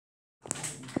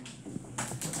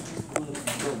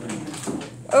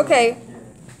Okay,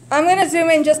 I'm going to zoom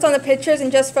in just on the pictures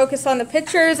and just focus on the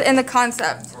pictures and the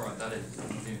concept.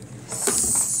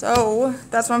 So,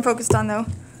 that's what I'm focused on though.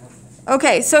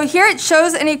 Okay, so here it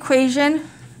shows an equation,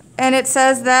 and it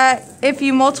says that if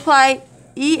you multiply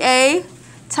EA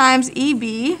times EB,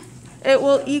 it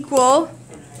will equal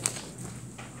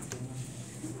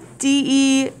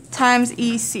DE times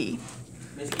EC.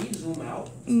 Can you zoom out?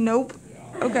 Nope.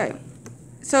 Okay.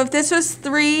 So if this was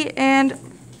 3 and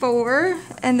 4,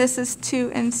 and this is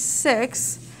 2 and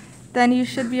 6, then you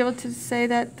should be able to say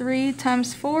that 3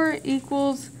 times 4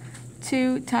 equals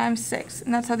 2 times 6.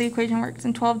 And that's how the equation works.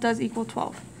 And 12 does equal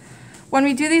 12. When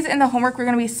we do these in the homework, we're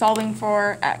going to be solving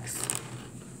for x.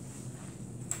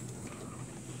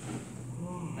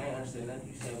 I understand that.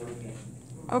 You said what again?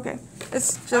 Okay.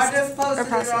 It's just I just posted a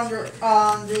process. it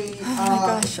on the Oh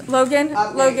my gosh. Logan,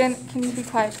 updates. Logan, can you be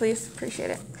quiet, please?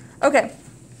 Appreciate it. Okay.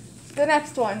 The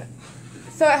next one.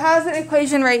 So it has an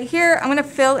equation right here. I'm going to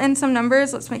fill in some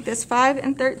numbers. Let's make this 5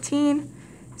 and 13,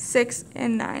 6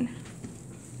 and 9.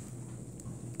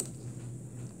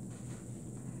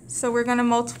 So we're going to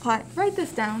multiply. Write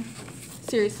this down.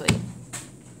 Seriously.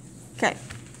 Okay.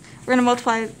 We're going to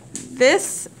multiply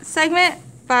this segment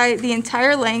by the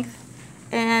entire length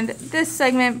and this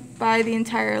segment by the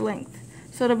entire length.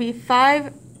 So it'll be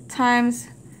 5 times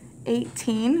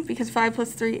 18, because 5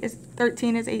 plus 3 is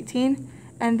 13 is 18,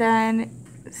 and then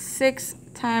 6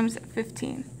 times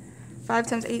 15. 5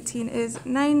 times 18 is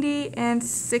 90, and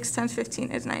 6 times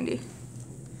 15 is 90.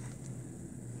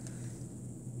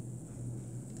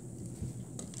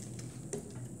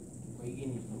 Where you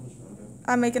getting these numbers from,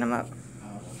 though? I'm making them up.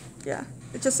 Yeah,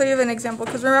 just so you have an example,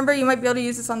 because remember, you might be able to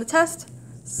use this on the test.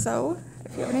 So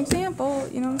if you have an example,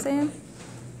 you know what I'm saying?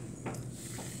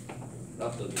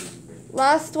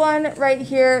 Last one right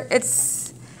here,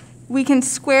 we can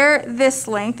square this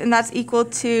length, and that's equal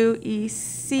to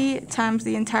EC times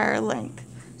the entire length.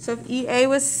 So if EA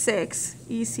was 6,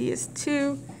 EC is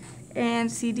 2, and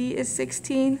CD is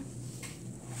 16.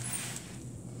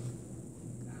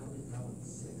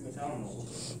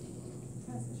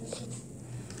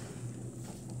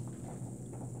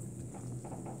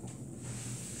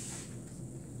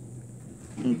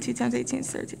 And 2 times 18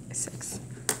 is 36.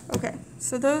 Okay,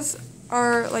 so those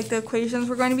are like the equations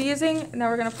we're going to be using. And now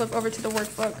we're going to flip over to the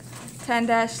workbook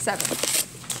 10-7.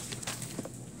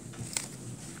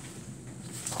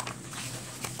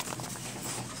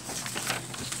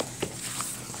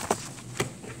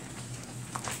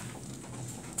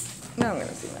 Now I'm going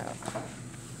to zoom out.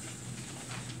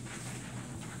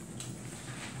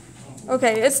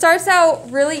 Okay, it starts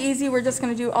out really easy. We're just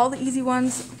going to do all the easy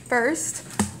ones first.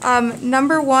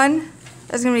 Number 1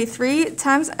 is going to be 3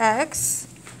 times x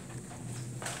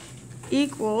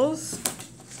equals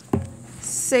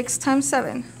 6 times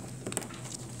 7.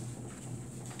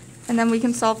 And then we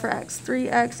can solve for x.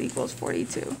 3x equals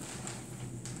 42.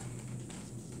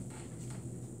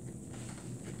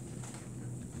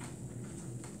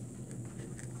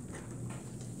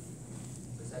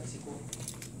 Does x equal?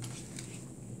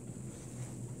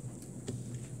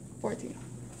 14.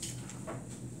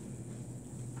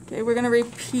 Okay, we're going to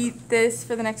repeat this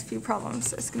for the next few problems.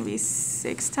 So it's going to be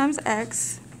 6 times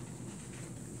x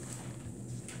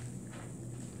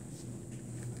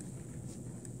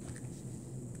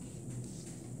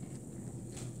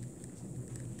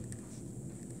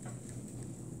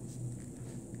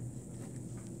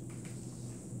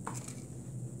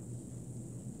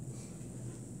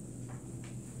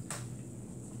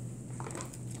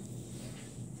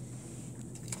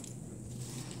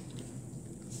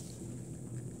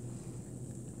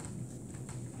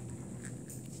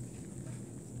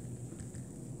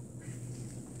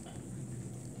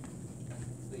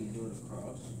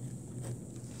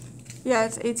Yeah,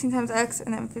 it's 18 times x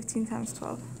and then 15 times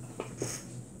 12.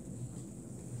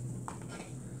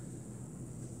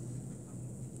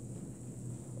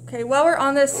 Okay, while we're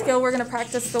on this skill, we're going to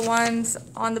practice the ones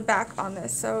on the back on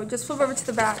this. So just flip over to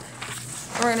the back.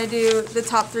 And we're going to do the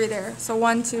top 3 there. So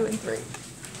 1, 2, and 3.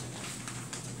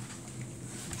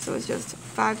 So it's just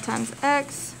 5 times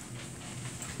x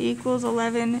equals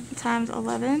 11 times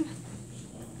 11.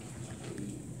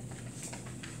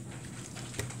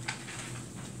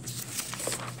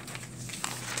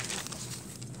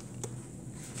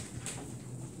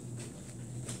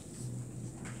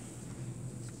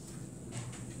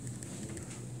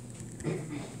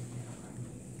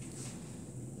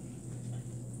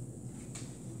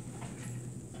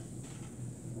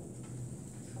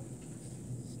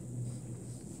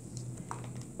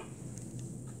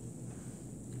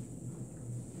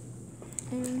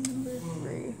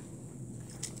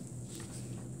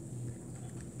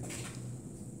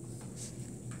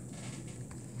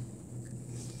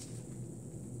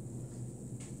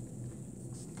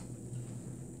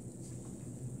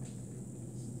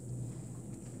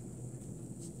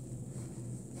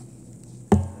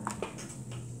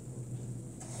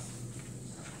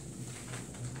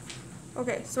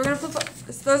 Okay, so we're gonna flip.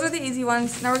 So those are the easy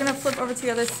ones. Now we're gonna flip over to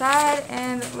the other side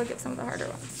and look at some of the harder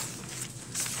ones.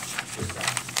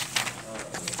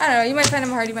 I don't know. You might find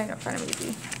them hard. You might not find them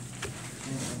easy.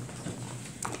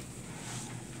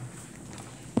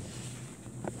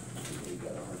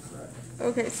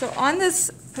 Okay, so on this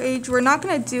page, we're not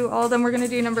going to do all of them. We're going to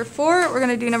do number 4. We're going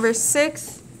to do number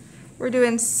 6. We're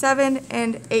doing 7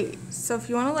 and 8. So if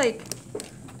you want to like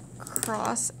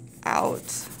cross out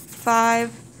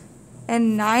 5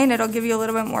 and 9, it'll give you a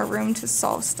little bit more room to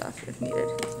solve stuff if needed.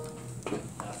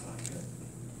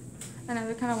 I know,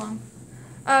 they're kind of long.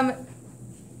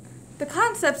 The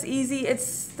concept's easy.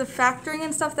 It's the factoring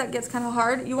and stuff that gets kind of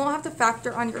hard. You won't have to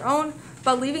factor on your own,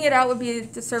 but leaving it out would be a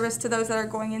disservice to those that are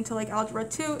going into like Algebra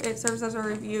 2. It serves as a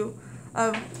review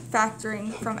of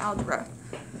factoring from algebra.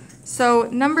 So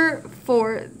number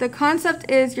 4, the concept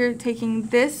is you're taking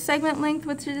this segment length,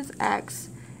 which is x,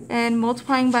 and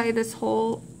multiplying by this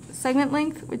whole segment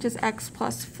length, which is x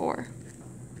plus 4,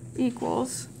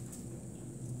 equals,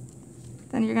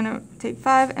 then you're going to take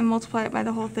 5 and multiply it by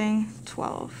the whole thing,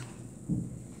 12.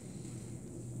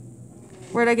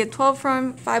 Where did I get 12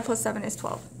 from? 5 plus 7 is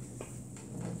 12.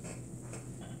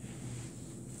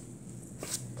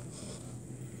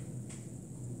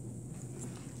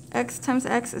 X times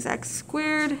x is x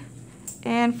squared,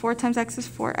 and 4 times x is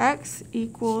 4x,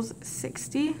 equals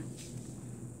 60.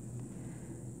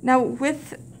 Now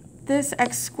with this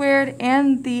x squared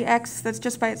and the x that's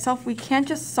just by itself, we can't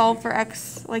just solve for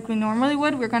x like we normally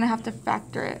would. We're going to have to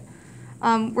factor it.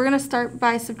 We're going to start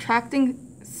by subtracting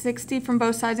 60 from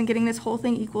both sides and getting this whole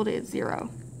thing equal to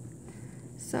 0.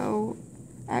 So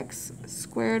x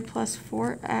squared plus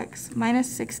 4x minus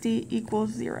 60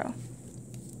 equals 0.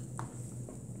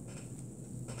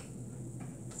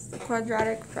 It's the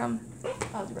quadratic from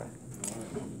algebra.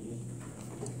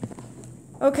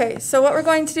 Okay, so what we're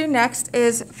going to do next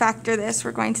is factor this.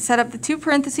 We're going to set up the 2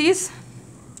 parentheses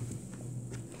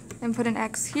and put an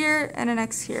x here and an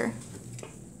x here.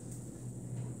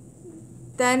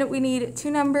 Then we need 2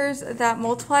 numbers that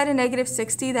multiply to negative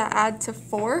 60 that add to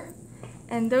 4.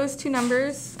 And those 2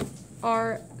 numbers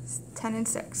are 10 and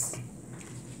 6.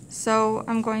 So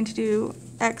I'm going to do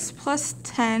x plus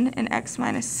 10 and x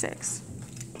minus 6.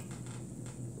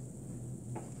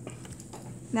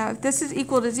 Now if this is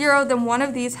equal to 0, then one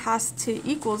of these has to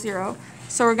equal 0.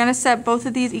 So we're going to set both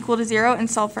of these equal to 0 and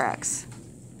solve for x.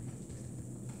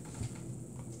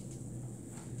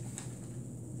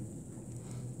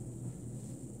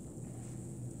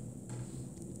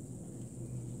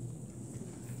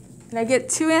 And I get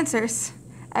 2 answers,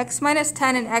 x minus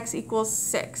 10 and x equals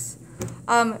 6.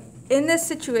 In this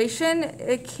situation,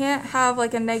 it can't have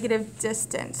like a negative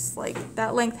distance. Like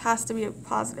that length has to be a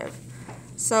positive.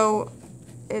 So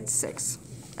it's 6.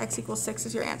 X equals 6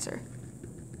 is your answer.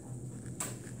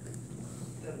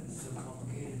 That's so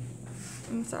complicated.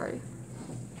 I'm sorry.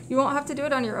 You won't have to do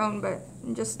it on your own, but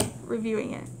I'm just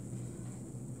reviewing it.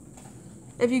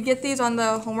 If you get these on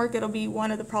the homework, it'll be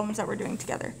one of the problems that we're doing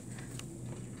together.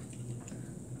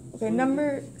 Okay,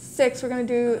 number 6, we're going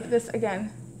to do this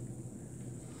again.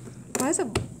 Why is it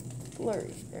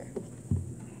blurry there?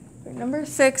 Okay, number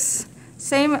 6,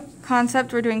 same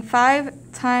concept. We're doing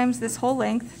 5 times this whole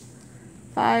length.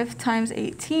 5 times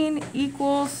 18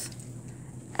 equals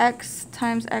x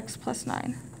times x plus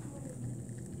 9.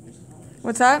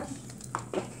 What's that?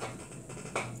 Did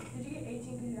you get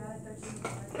 18 because you added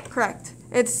 13? Correct.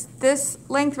 It's this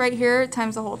length right here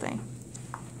times the whole thing.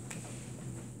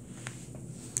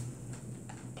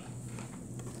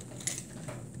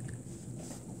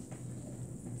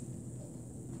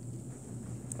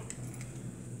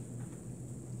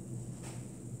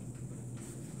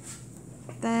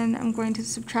 Then I'm going to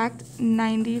subtract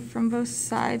 90 from both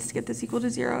sides to get this equal to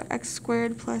 0. X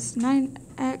squared plus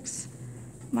 9x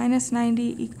minus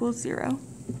 90 equals 0.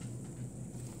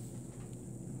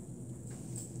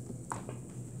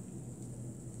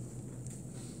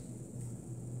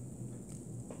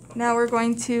 Now we're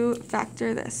going to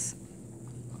factor this.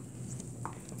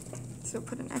 So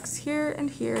put an x here and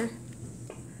here.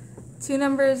 2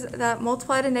 numbers that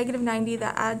multiply to negative 90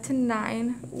 that add to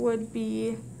 9 would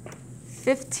be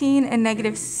 15 and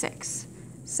negative 6.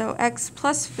 So x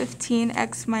plus 15,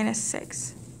 x minus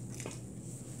 6.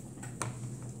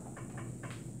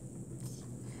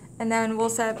 And then we'll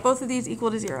set both of these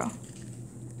equal to 0.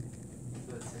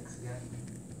 So it's 6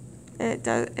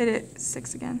 again? It is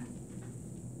 6 again.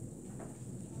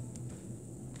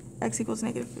 X equals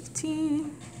negative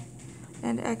 15,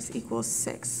 and x equals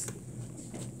 6.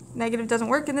 Negative doesn't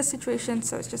work in this situation,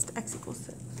 so it's just x equals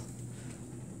 6.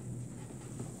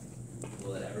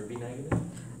 Will it ever be negative?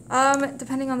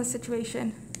 Depending on the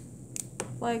situation.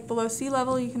 Like below sea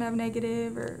level, you can have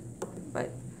negative, but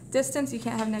distance, you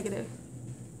can't have negative.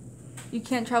 You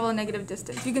can't travel a negative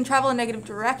distance. You can travel a negative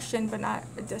direction, but not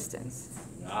a distance.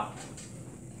 Ah.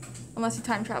 Unless you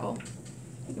time travel.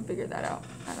 You can figure that out.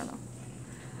 I don't know.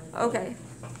 Okay.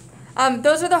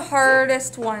 Those are the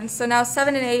hardest ones. So now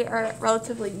 7 and 8 are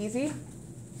relatively easy.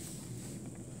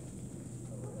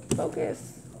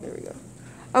 Focus. There we go.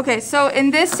 Okay, so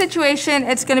in this situation,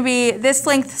 it's going to be this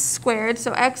length squared.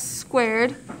 So x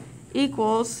squared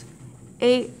equals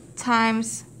 8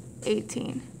 times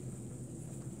 18.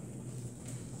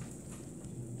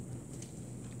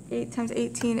 8 times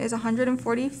 18 is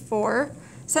 144.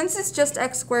 Since it's just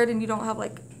x squared and you don't have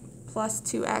like plus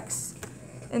 2x,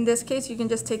 in this case, you can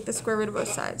just take the square root of both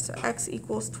sides. So x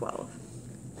equals 12.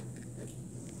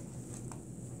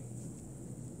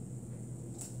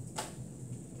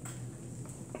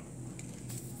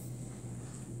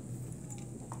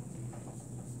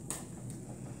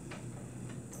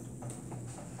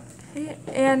 Okay,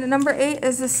 and number 8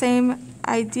 is the same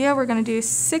idea. We're going to do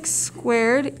 6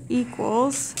 squared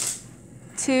equals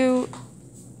 2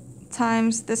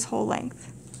 times this whole length.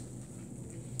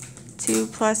 2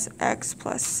 plus x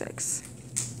plus 6.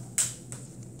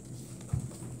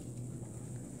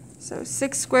 So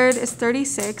 6 squared is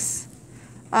 36.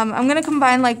 I'm going to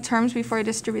combine like terms before I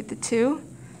distribute the 2.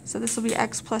 So this will be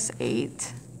x plus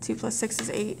 8. 2 plus 6 is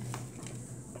 8.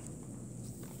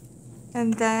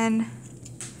 And then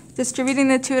distributing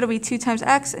the 2, it'll be 2 times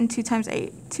x and 2 times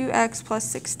 8. 2x plus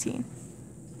 16.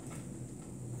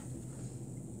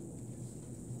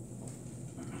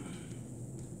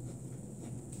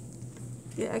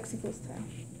 Yeah, x equals 10.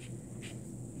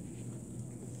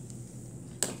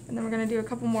 And then we're going to do a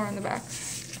couple more on the back.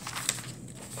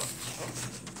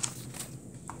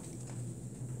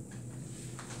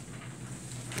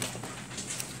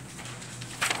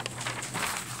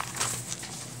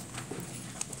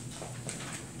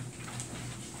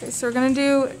 Okay, so we're going to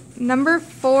do number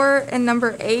 4 and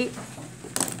number 8.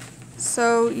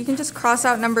 So you can just cross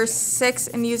out number 6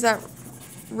 and use that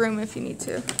room if you need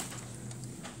to.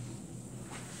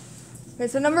 Okay,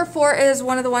 so number 4 is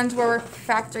one of the ones where we're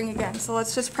factoring again. So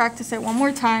let's just practice it one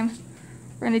more time.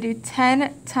 We're going to do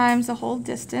 10 times the whole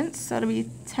distance. So it'll be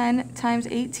 10 times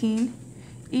 18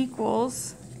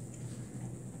 equals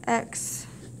x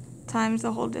times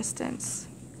the whole distance,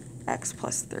 x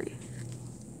plus 3.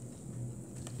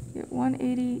 Get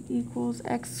 180 equals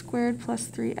x squared plus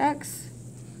 3x.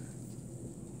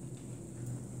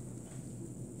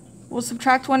 We'll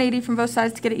subtract 180 from both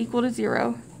sides to get it equal to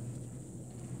 0.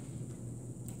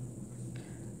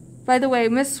 By the way,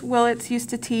 Miss Willits used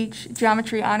to teach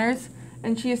geometry honors,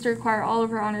 and she used to require all of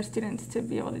her honor students to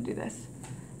be able to do this.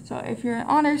 So if you're an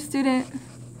honor student,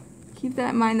 keep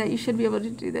that in mind that you should be able to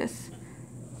do this.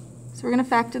 So we're going to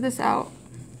factor this out.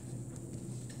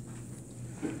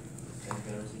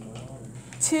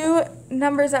 2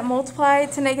 numbers that multiply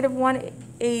to negative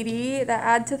 180 that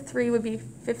add to 3 would be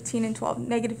 15 and 12.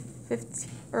 Negative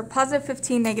 15, or positive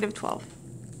 15, negative 12.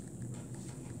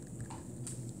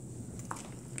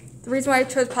 The reason why I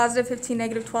chose positive 15,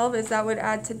 negative 12 is that would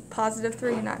add to positive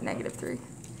 3 and not negative 3.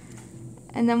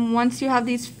 And then once you have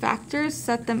these factors,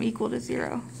 set them equal to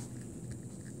 0.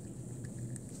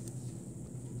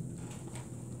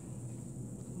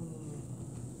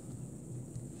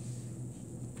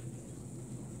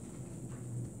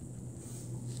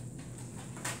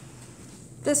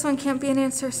 This one can't be an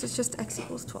answer, so it's just x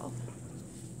equals 12.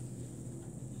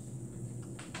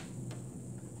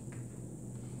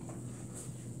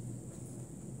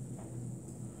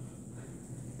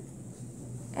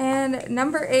 And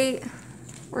number 8,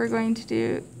 we're going to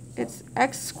do, it's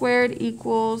x squared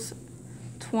equals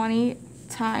 20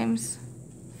 times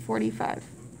 45.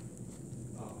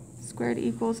 Squared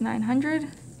equals 900.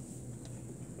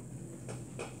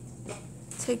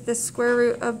 Take the square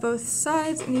root of both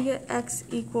sides and you get x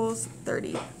equals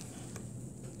 30.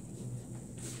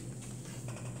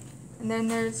 And then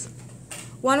there's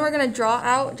one we're going to draw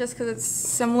out just because it's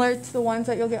similar to the ones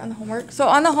that you'll get on the homework. So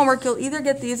on the homework, you'll either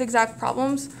get these exact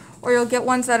problems or you'll get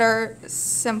ones that are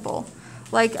simple.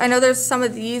 Like I know there's some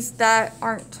of these that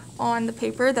aren't on the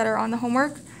paper that are on the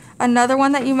homework. Another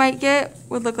one that you might get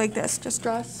would look like this. Just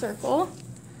draw a circle.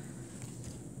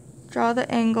 Draw the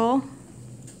angle.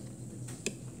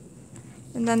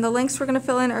 And then the lengths we're going to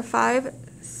fill in are 5,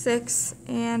 6,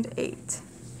 and 8.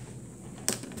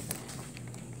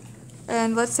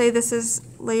 And let's say this is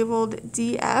labeled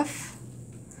DF.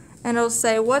 And it'll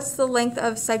say, what's the length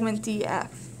of segment DF?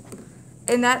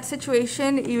 In that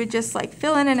situation, you would just like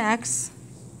fill in an X.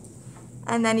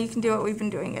 And then you can do what we've been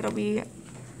doing. It'll be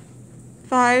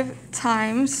 5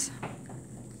 times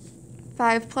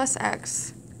 5 plus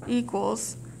x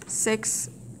equals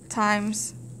 6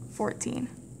 times 14.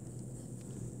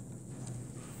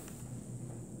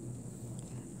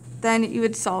 Then you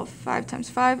would solve 5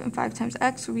 times 5, and 5 times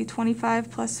x would be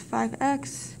 25 plus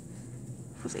 5x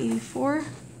equals 84.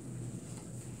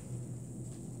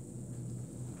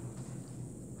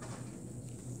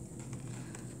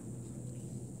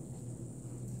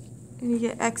 And you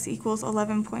get x equals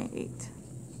 11.8.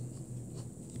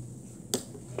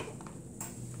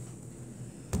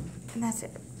 And that's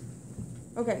it.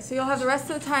 Okay, so you'll have the rest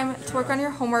of the time to work on your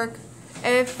homework.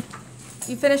 If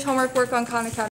you finish homework, work on Khan Academy.